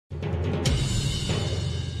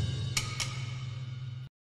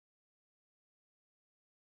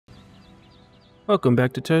Welcome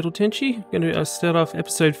back to Total Tenshi. I'm going to start off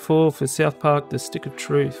episode 4 for South Park, The Stick of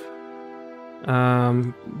Truth.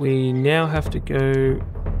 We now have to go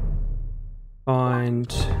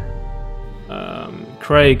find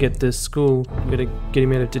Craig at the school. We're going to get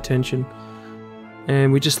him out of detention.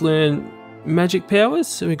 And we just learned magic powers,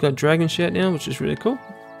 so we got Dragon Shout now, which is really cool.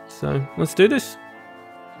 So let's do this.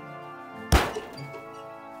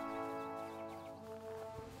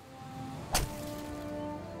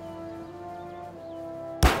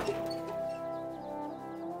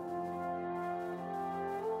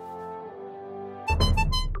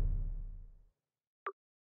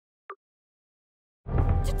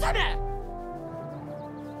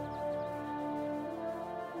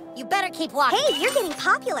 You better keep walking. Hey, you're getting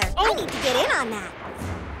popular. I need to get in on that.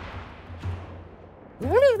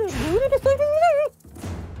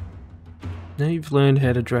 Now you've learned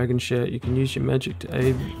how to Dragon Shout, you can use your magic to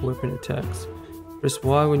aid weapon attacks. Press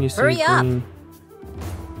Y when you see Hurry up. green.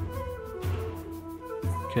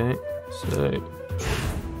 Okay, so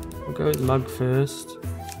we'll go with Mug first.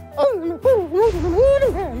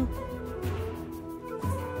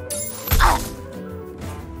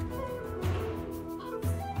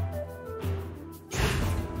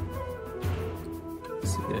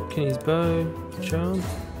 See that Kenny's bow, charm.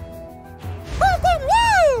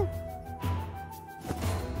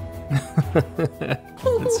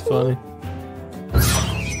 That's funny.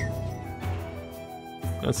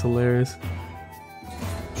 That's hilarious.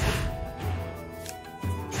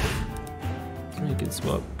 Very good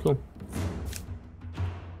swap. Cool.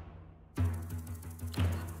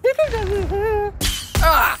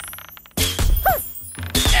 Ah!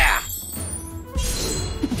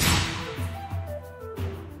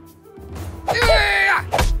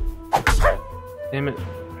 Damn it.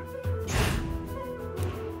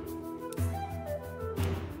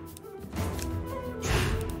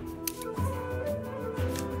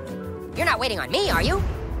 You're not waiting on me, are you?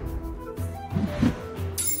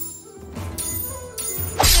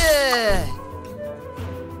 Ugh.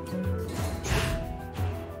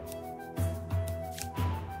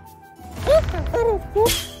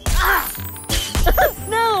 Ah!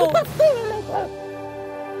 No!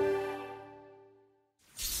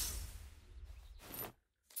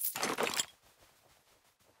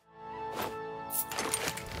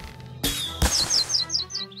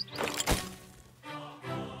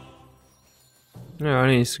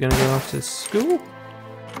 Alright, he's gonna go off to school.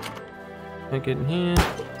 Don't get in here.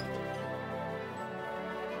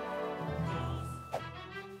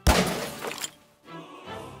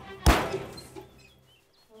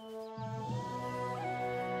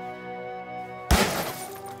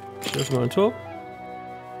 Just want to talk.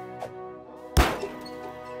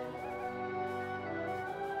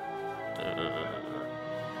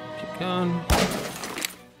 Keep going.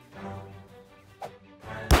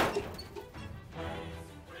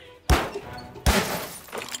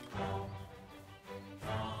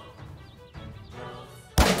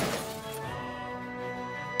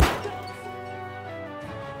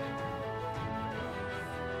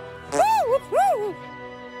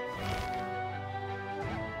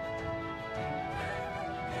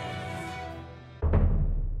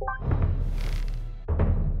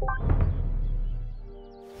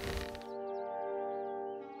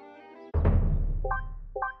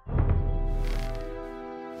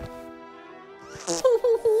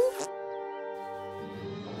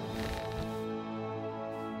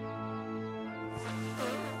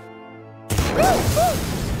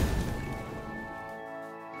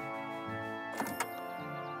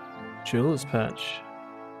 Jeweler's patch.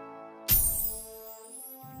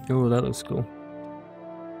 Oh, that looks cool.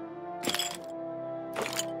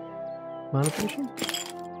 Mana potion?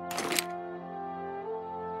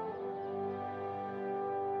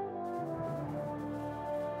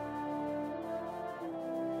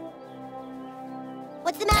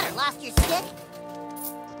 What's the matter? Lost your stick?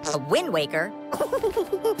 A Wind Waker?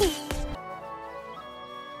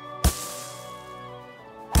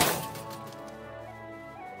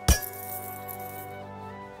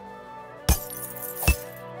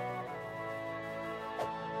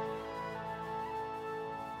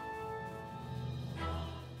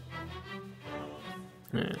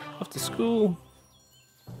 Yeah, off to school.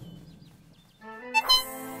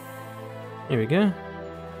 Here we go.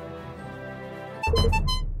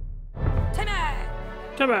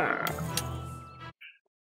 Timber! Let's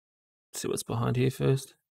see what's behind here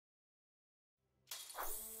first.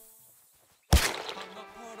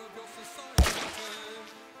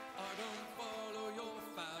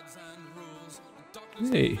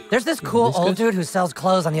 Hey. There's this cool old dude who sells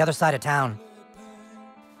clothes on the other side of town.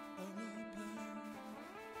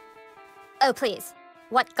 Oh, please.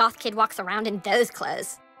 What goth kid walks around in those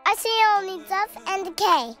clothes? I see only death and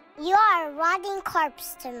decay. You are a rotting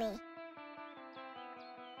corpse to me.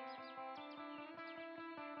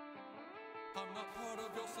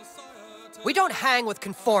 We don't hang with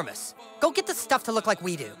conformists. Go get the stuff to look like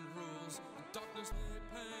we do.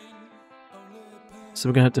 So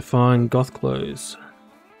we're gonna have to find goth clothes.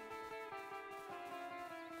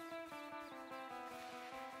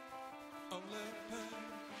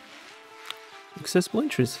 Accessible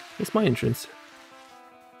entrance. That's my entrance.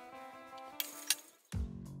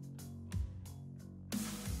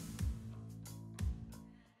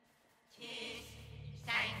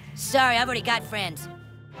 Sorry, I've already got friends.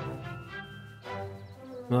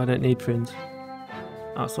 No, I don't need friends.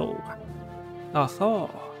 Asshole. Asshole.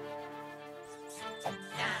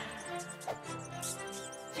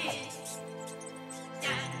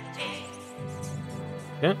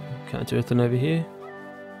 Yeah, can't do anything over here.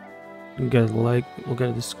 We can go to the lake, we'll go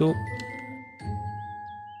to the school.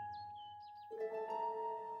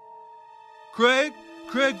 Craig,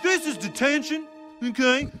 this is detention,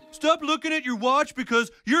 okay? Stop looking at your watch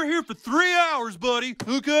because you're here for 3 hours, buddy,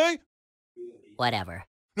 okay? Whatever.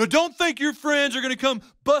 Now don't think your friends are gonna come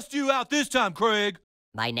bust you out this time, Craig.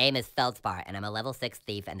 My name is Feldspar, and I'm a level 6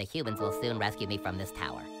 thief, and the humans will soon rescue me from this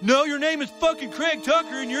tower. No, your name is fucking Craig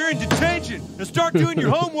Tucker and you're in detention. Now start doing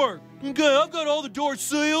your homework. Okay, I've got all the doors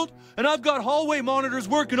sealed and I've got hallway monitors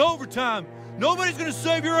working overtime. Nobody's gonna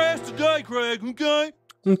save your ass today, Craig, okay?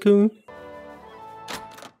 Okay.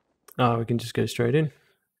 Oh, we can just go straight in.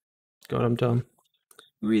 God, I'm dumb.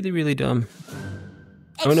 Really, really dumb.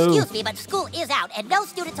 Oh no. Excuse me, but school is out, and no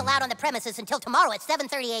students allowed on the premises until tomorrow at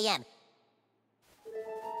 7:30 a.m.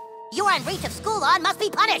 You are in breach of school law and must be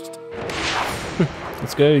punished.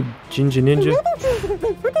 Let's go, Ginger Ninja.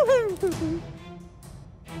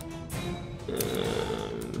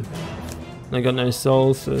 I got no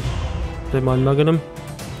souls, so don't mind mugging them.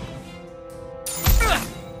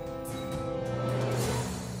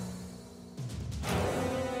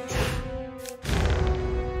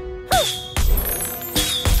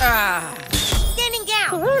 Standing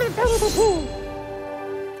down.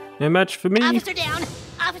 No match for me. Officer down.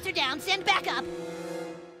 Officer down. Send backup.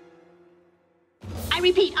 I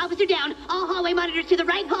repeat, officer down. All hallway monitors to the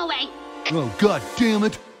right hallway. Oh, god damn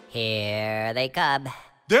it. Here they come.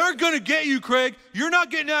 They're gonna get you, Craig. You're not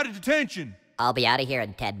getting out of detention. I'll be out of here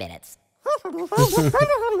in 10 minutes.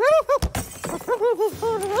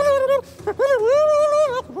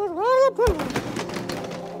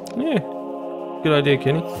 Yeah. Good idea,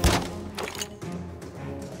 Kenny.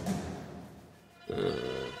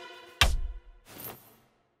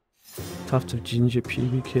 Tuft of ginger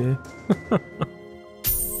pubic hair.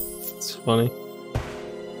 It's funny.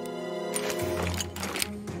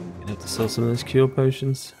 Gonna have to sell some of those cure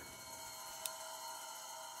potions.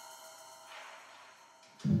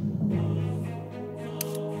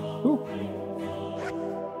 Ooh.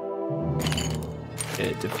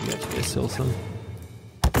 Yeah, definitely have to go sell some.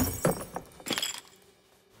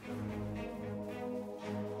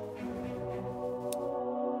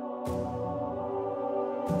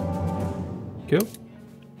 Cool.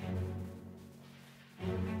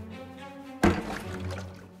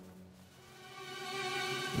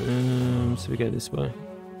 So we go this way.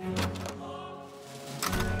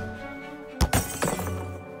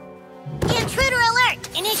 Intruder alert!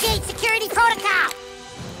 Initiate security protocol!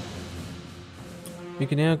 You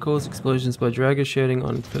can now cause explosions by dragger shooting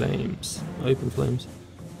on flames. Open flames.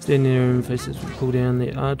 Stand near him, faces will pull down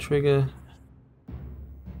the R trigger.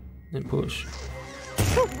 Then push.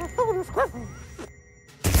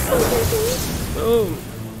 Oh!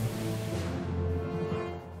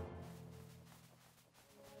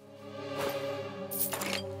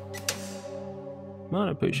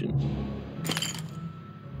 Mana potion.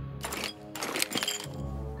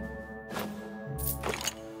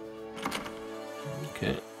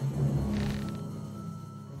 Okay.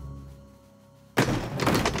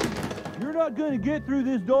 You're not gonna get through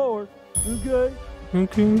this door, okay?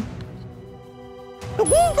 Okay.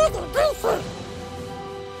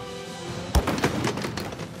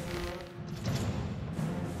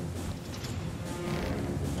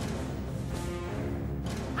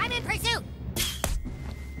 I'm in pursuit!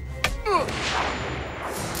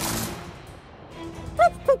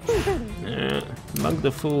 Yeah, mug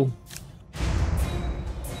the fool.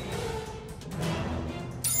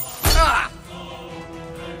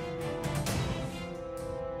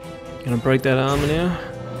 Gonna break that armor now.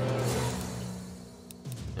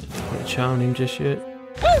 Not gonna charm him just yet.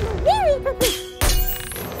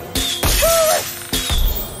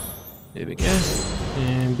 There we go.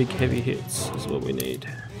 And big heavy hits is what we need.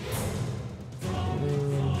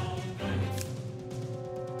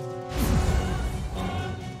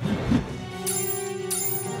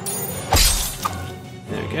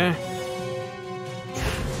 go.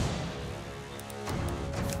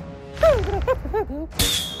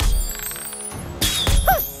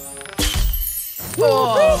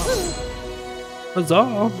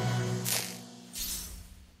 Huzzah!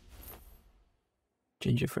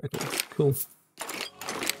 Ginger freckles, cool.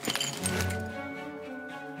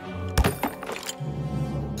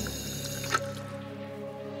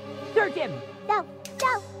 Search him! No,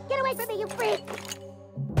 no! Get away from me, you freak!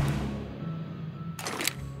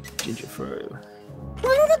 Ginger fro.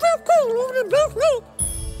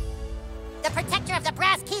 The protector of the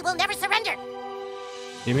brass key will never surrender.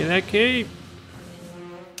 Give me that key.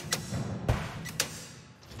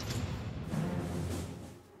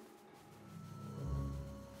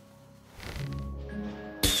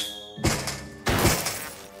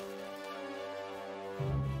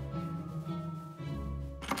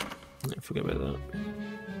 I forget about that.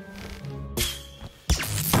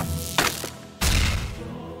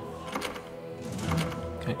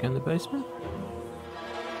 Can't go in the basement.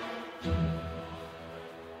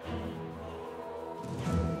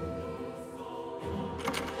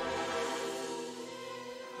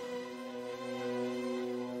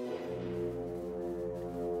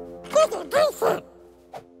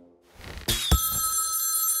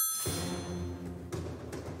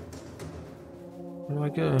 Where do I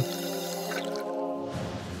go?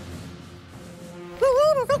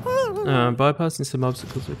 Bypassing some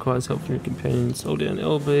obstacles requires help from your companions. Hold down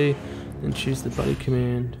LB and choose the buddy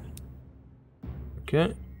command.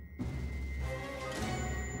 Okay.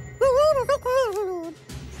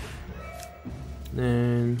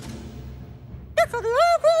 Then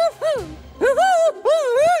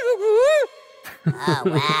Oh,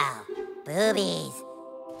 wow. Boobies.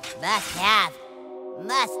 Must have.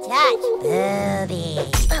 Must touch.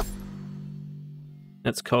 Boobies.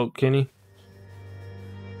 that's cold, Kenny.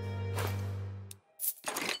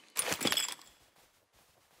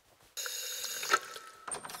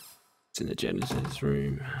 It's in the janitor's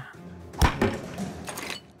room.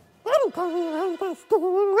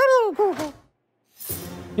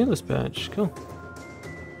 Healer's badge, cool.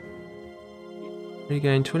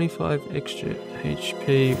 Regain 25 extra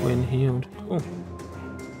HP when healed. Cool.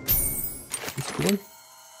 That's a good one.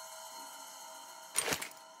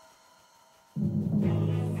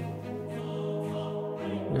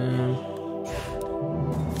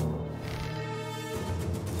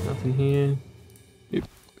 Nothing here. Yep.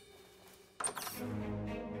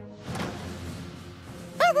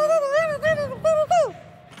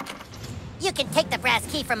 You can take the brass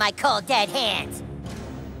key from my cold, dead hands.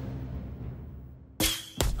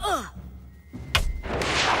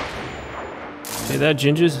 Say that,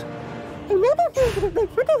 Gingers.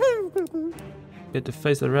 Get to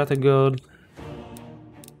face the wrath of God.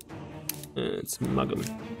 Let's mug him.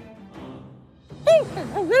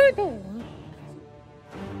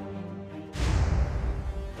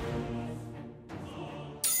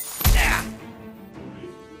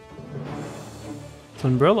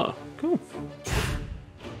 Umbrella, cool.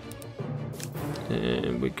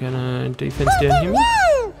 And we're gonna defense down here.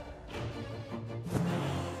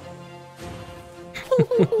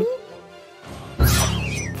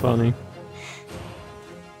 Funny.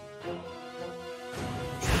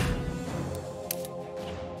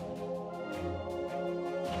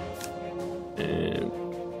 And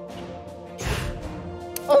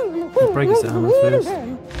we'll break his armor first.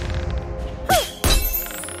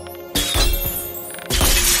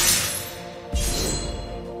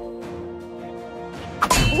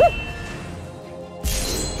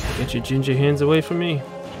 Get your ginger hands away from me.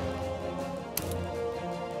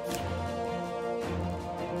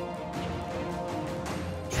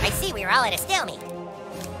 I see we're all at a stalemate.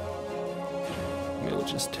 We'll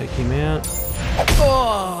just take him out.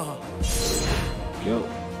 Oh! Go.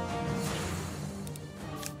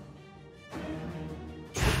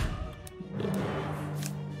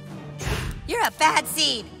 You're a bad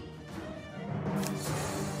seed.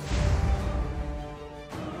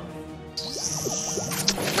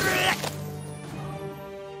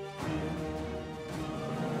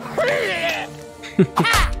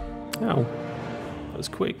 Ow. That was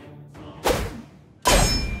quick.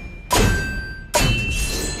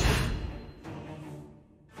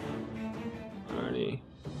 Alrighty.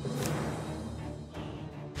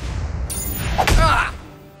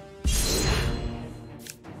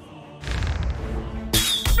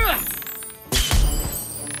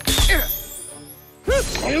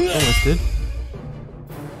 Almost did.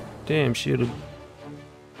 Damn, shielded.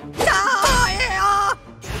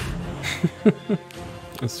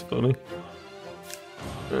 That's funny.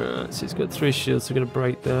 So he's got 3 shields, so I'm gonna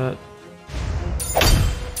break that.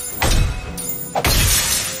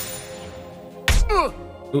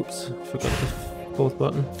 Oops, forgot the fourth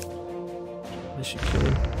button. I should kill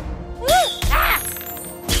him.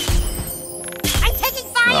 I'm taking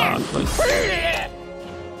fire! Ah, close.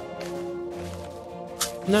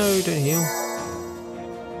 No, don't heal.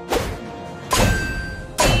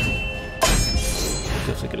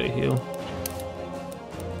 Definitely gotta heal.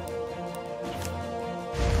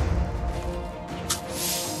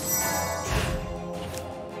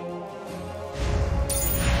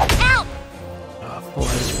 Help! Ah, 4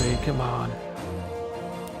 HP, come on.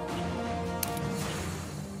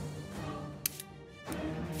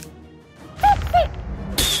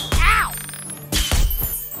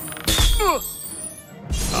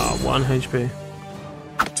 Ah, 1 HP.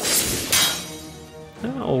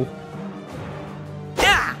 Ow.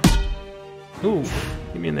 Ooh,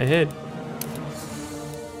 hit me in the head.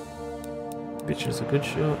 Bitch is a good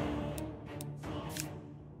shot.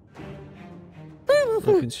 I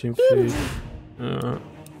consume food. Alright.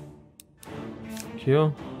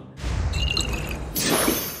 Kill.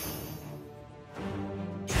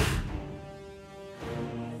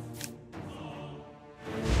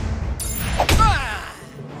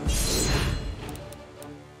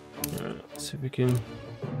 Alright, see if we can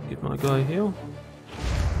get my guy heal.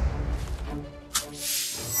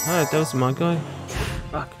 Alright, that was my guy.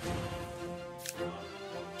 Fuck.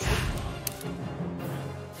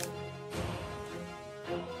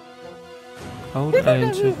 Hold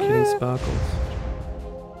A to kill sparkles.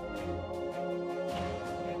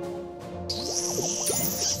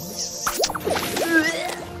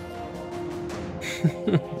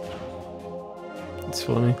 It's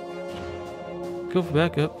funny. Go for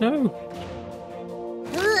backup. No!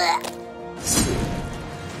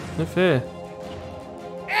 Not fair.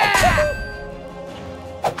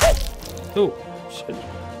 Oh, shit.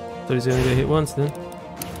 Thought he was only gonna hit once then.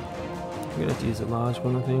 I'm gonna have to use a large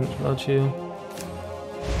one, I think. Large heal.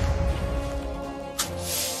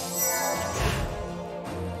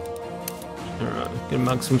 Alright, gonna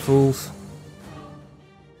mug some fools.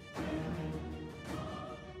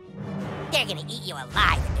 They're gonna eat you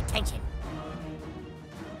alive in detention.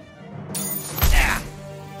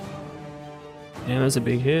 Yeah, that's a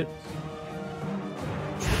big hit.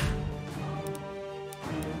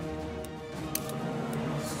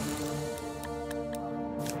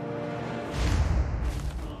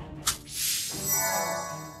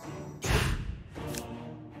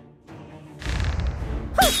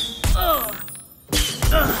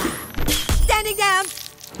 Standing down!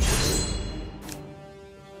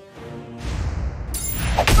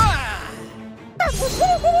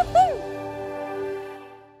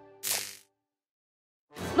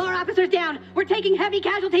 More officers down. We're taking heavy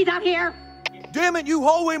casualties out here. Damn it, you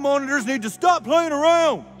hallway monitors need to stop playing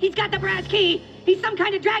around! He's got the brass key. He's some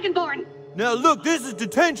kind of dragonborn. Now look, this is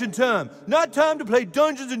detention time, not time to play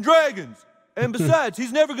Dungeons and Dragons. And besides,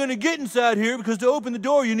 he's never gonna get inside here because to open the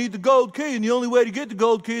door you need the gold key, and the only way to get the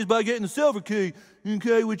gold key is by getting the silver key.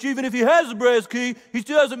 Okay, which even if he has the brass key, he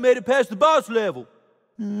still hasn't made it past the boss level.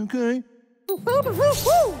 Okay. Alright,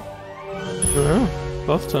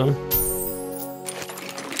 boss time.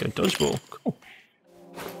 Okay, dodgeball. Cool.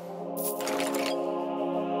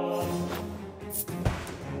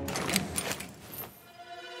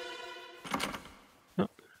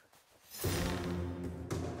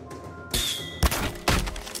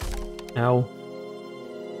 Ow.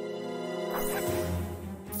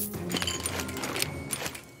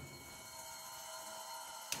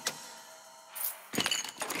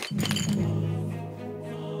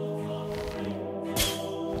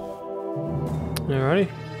 Alrighty.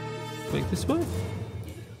 Wait this way.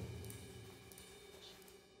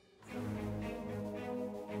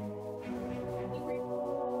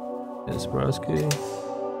 There's brass key.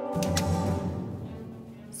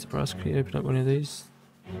 It's the brass key. Open up one of these.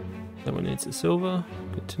 That one needs a silver.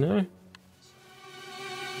 Good to know.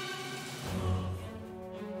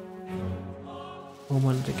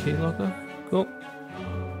 One to key locker. Cool.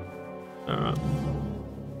 Alright.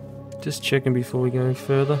 Just checking before we go any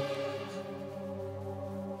further.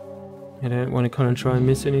 I don't want to kind of try and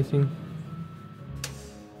miss anything.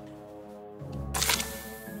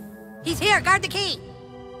 He's here! Guard the key!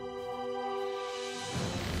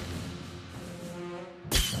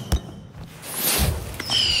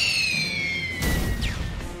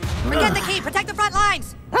 Forget the key! Protect the front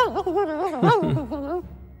lines! Oh.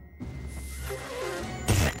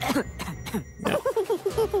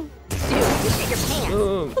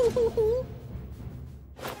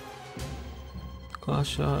 Glass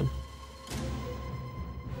shard.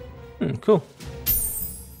 Cool.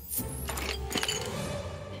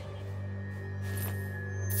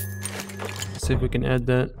 See if we can add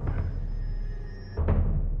that.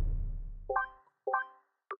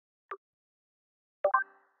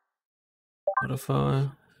 Modify.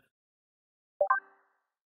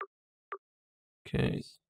 Okay.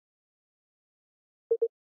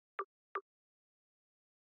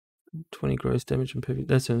 20 gross damage and perfect.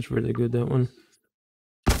 That sounds really good, that one.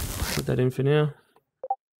 Put that in for now.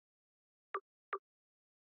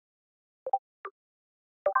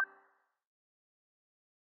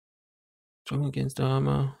 Strong against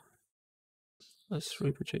armor. Plus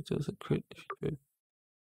 3 projectiles that crit if you could.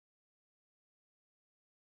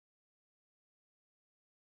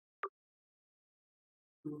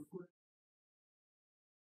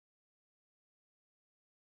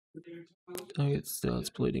 Target starts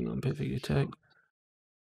bleeding on perfect attack.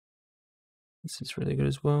 This is really good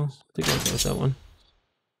as well. I think I'll go with that one.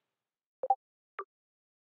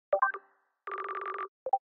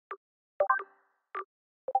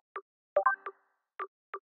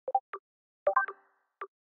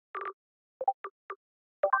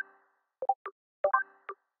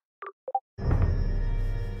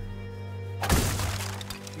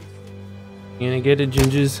 Gonna get it,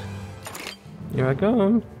 gingers. Here I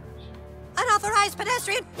come. Unauthorized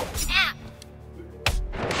pedestrian! Ah!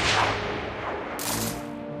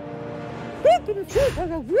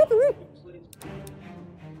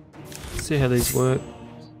 See how these work.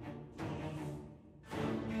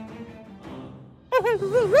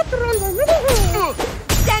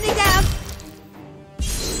 Standing down!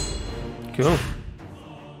 Cool.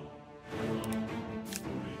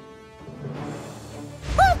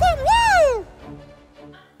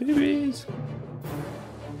 Babies.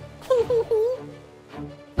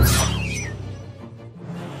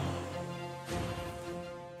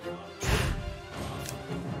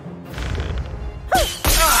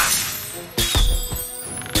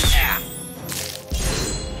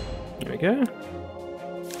 There we go.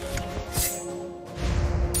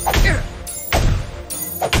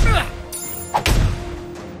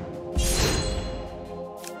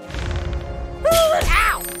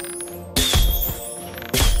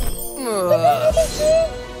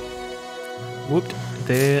 Whooped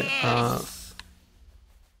their ass.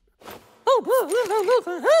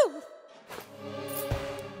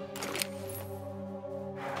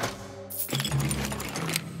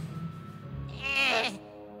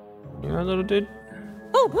 Yeah, little dude.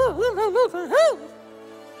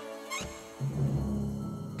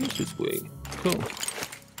 This is weird. Cool.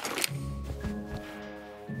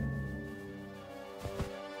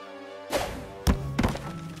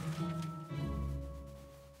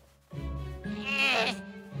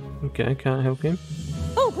 Okay, can't help him.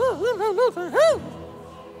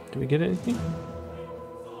 Do we get anything?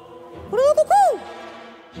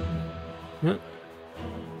 Yeah.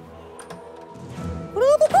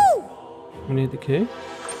 We need the key.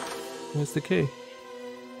 Where's the key?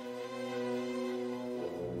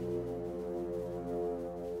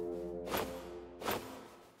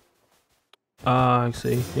 Ah, I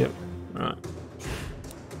see. Yep. Right.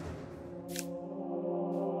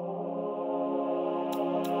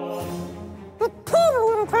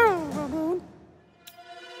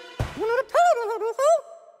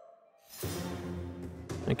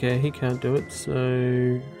 Okay, he can't do it, so how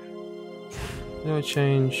do I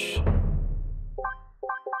change?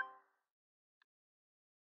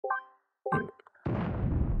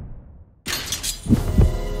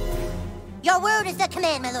 Your word is the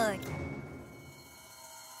command, my lord.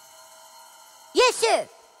 Yes, sir.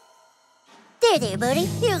 There, buddy.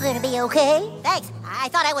 You're gonna be okay. Thanks. I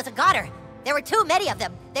thought I was a goner. There were too many of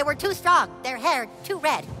them. They were too strong. Their hair too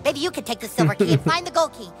red. Maybe you can take the silver key and find the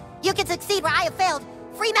gold key. You can succeed where I have failed.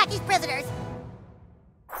 Free Mackey's prisoners.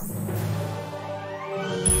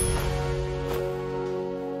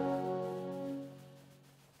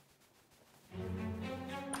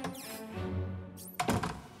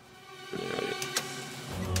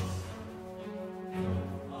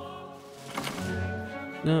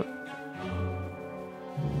 No.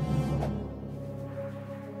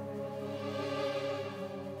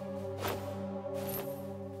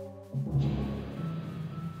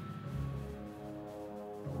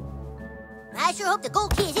 I sure hope the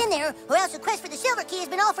gold key is in there, or else the quest for the silver key has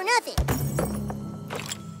been all for nothing.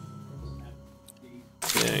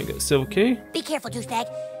 Yeah, I got the silver key. Be careful, douchebag.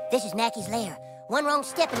 This is Mackey's lair. One wrong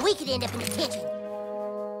step and we could end up in detention.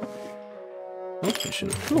 Oh,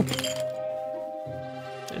 cool.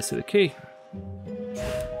 That's the key.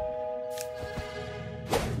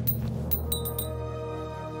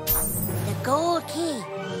 The gold key.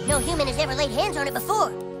 No human has ever laid hands on it before.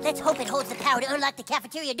 Let's hope it holds the power to unlock the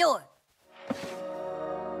cafeteria door.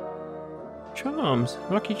 Charms.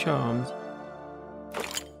 Lucky charms.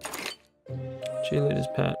 Cheerleader's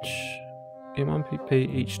patch. Get 1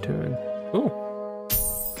 PP each turn. Oh.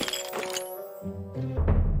 Okay,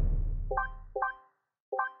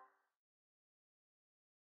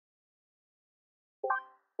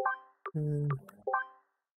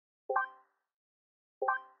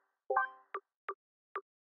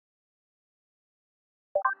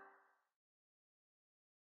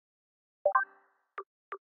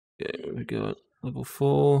 we got level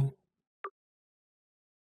 4.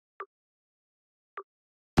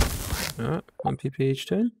 Alright, 1 PP each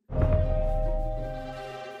turn.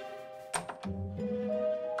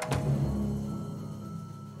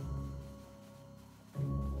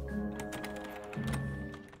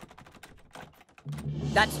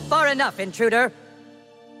 That's far enough, intruder.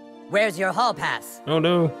 Where's your hall pass? Oh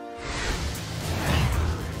no.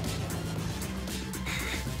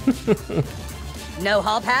 No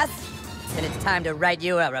hall pass? Then it's time to write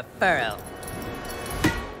you a referral.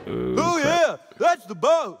 Oh yeah, that's the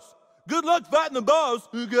boss. Good luck fighting the boss,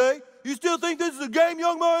 okay? You still think this is a game,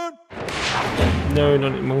 young man? No,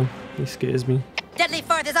 not anymore. He scares me. Deadly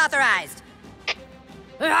Fourth is authorized.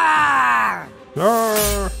 Rawr!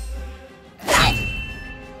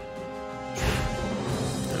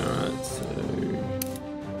 Alright, so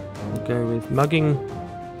we'll go with mugging.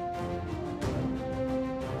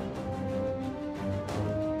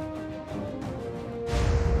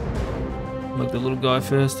 Mug the little guy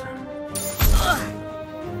first.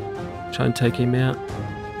 Try and take him out.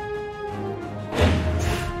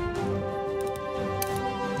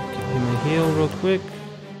 Give him a heal real quick.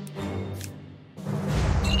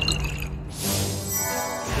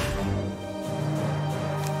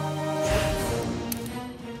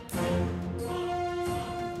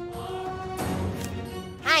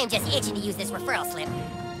 I'm just itching to use this referral slip.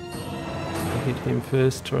 Hit him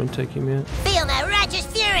first, try and take him out. Feel my righteous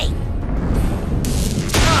fury!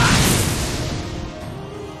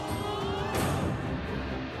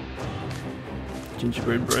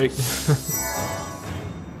 Gingerbread break. Use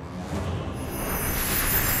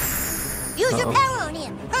your power on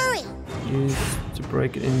him! Hurry! Use to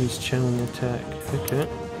break an enemy's channeling attack. Okay.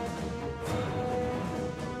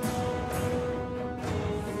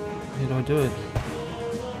 How do I do it?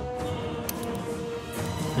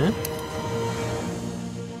 Huh?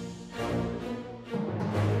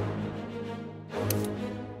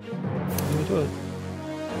 How do I do it?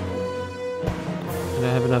 Do I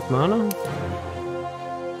have enough mana?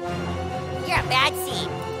 You're a bad seed.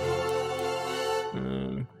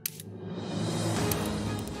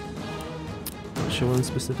 Not sure what I'm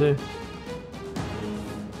supposed to do.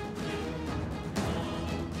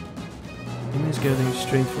 Enemies gathering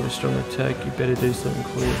strength for a strong attack. You better do something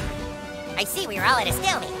quick. I see we are all at a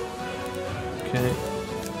stalemate. Okay.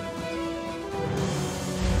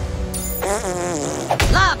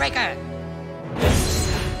 Lawbreaker!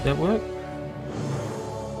 That work?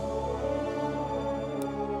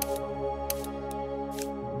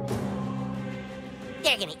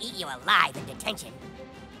 They're gonna eat you alive in detention.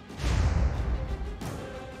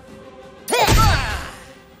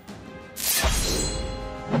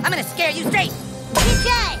 I'm gonna scare you straight! Good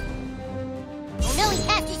try! Oh no, he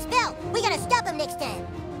cast his spell! We gotta stop him next time!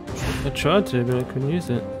 I tried to, but I couldn't use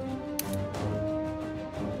it.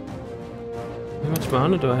 How much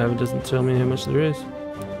mana do I have? It doesn't tell me how much there is.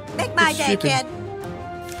 Make my day, Stupid. kid!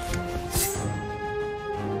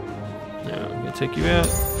 Yeah, I'm gonna take you out.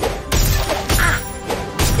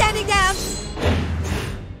 Standing down!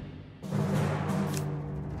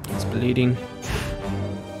 It's bleeding.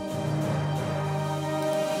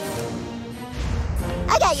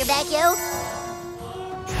 I got your back, yo!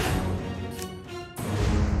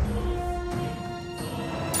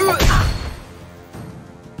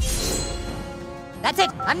 That's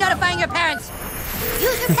it! I'm notifying your parents!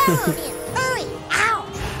 Use your power on him! Hurry! Ow!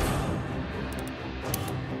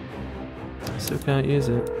 Still can't use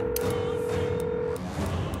it.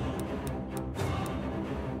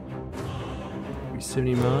 Give me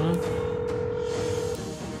 70 mana.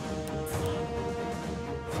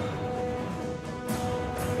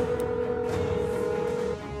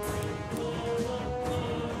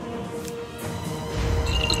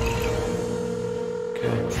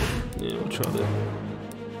 Okay, yeah, we'll try that.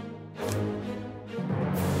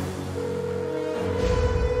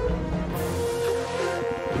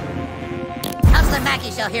 Counselor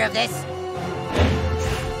Mackey shall hear of this.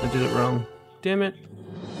 I did it wrong. Damn it.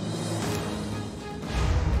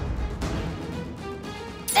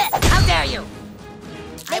 How dare you!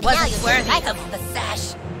 I Maybe now wasn't you'll worthy like of him. the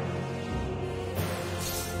sash.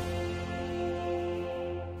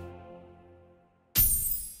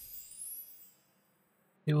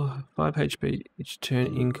 You'll have 5 HP each turn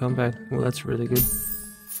in combat. Well, that's really good.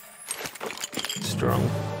 Strong.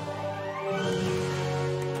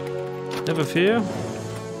 Never fear.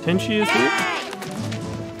 Tenshi is here.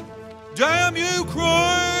 Damn you,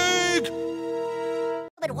 Craig!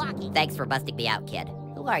 Been walking. Thanks for busting me out, kid.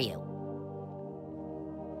 Who are you?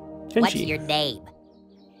 Tenshi. What's your name?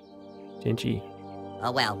 Tenshi.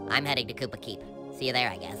 Oh well, I'm heading to Koopa Keep. See you there,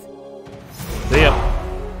 I guess. See ya.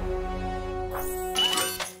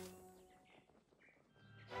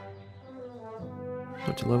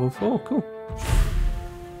 Up to level 4, cool.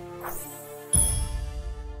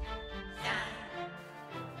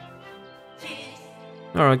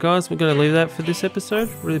 Alright guys, we're going to leave that for this episode.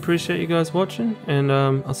 Really appreciate you guys watching, and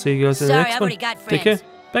I'll see you guys in the Sorry, next I've one. already got Take care.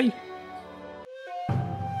 friends. Bye.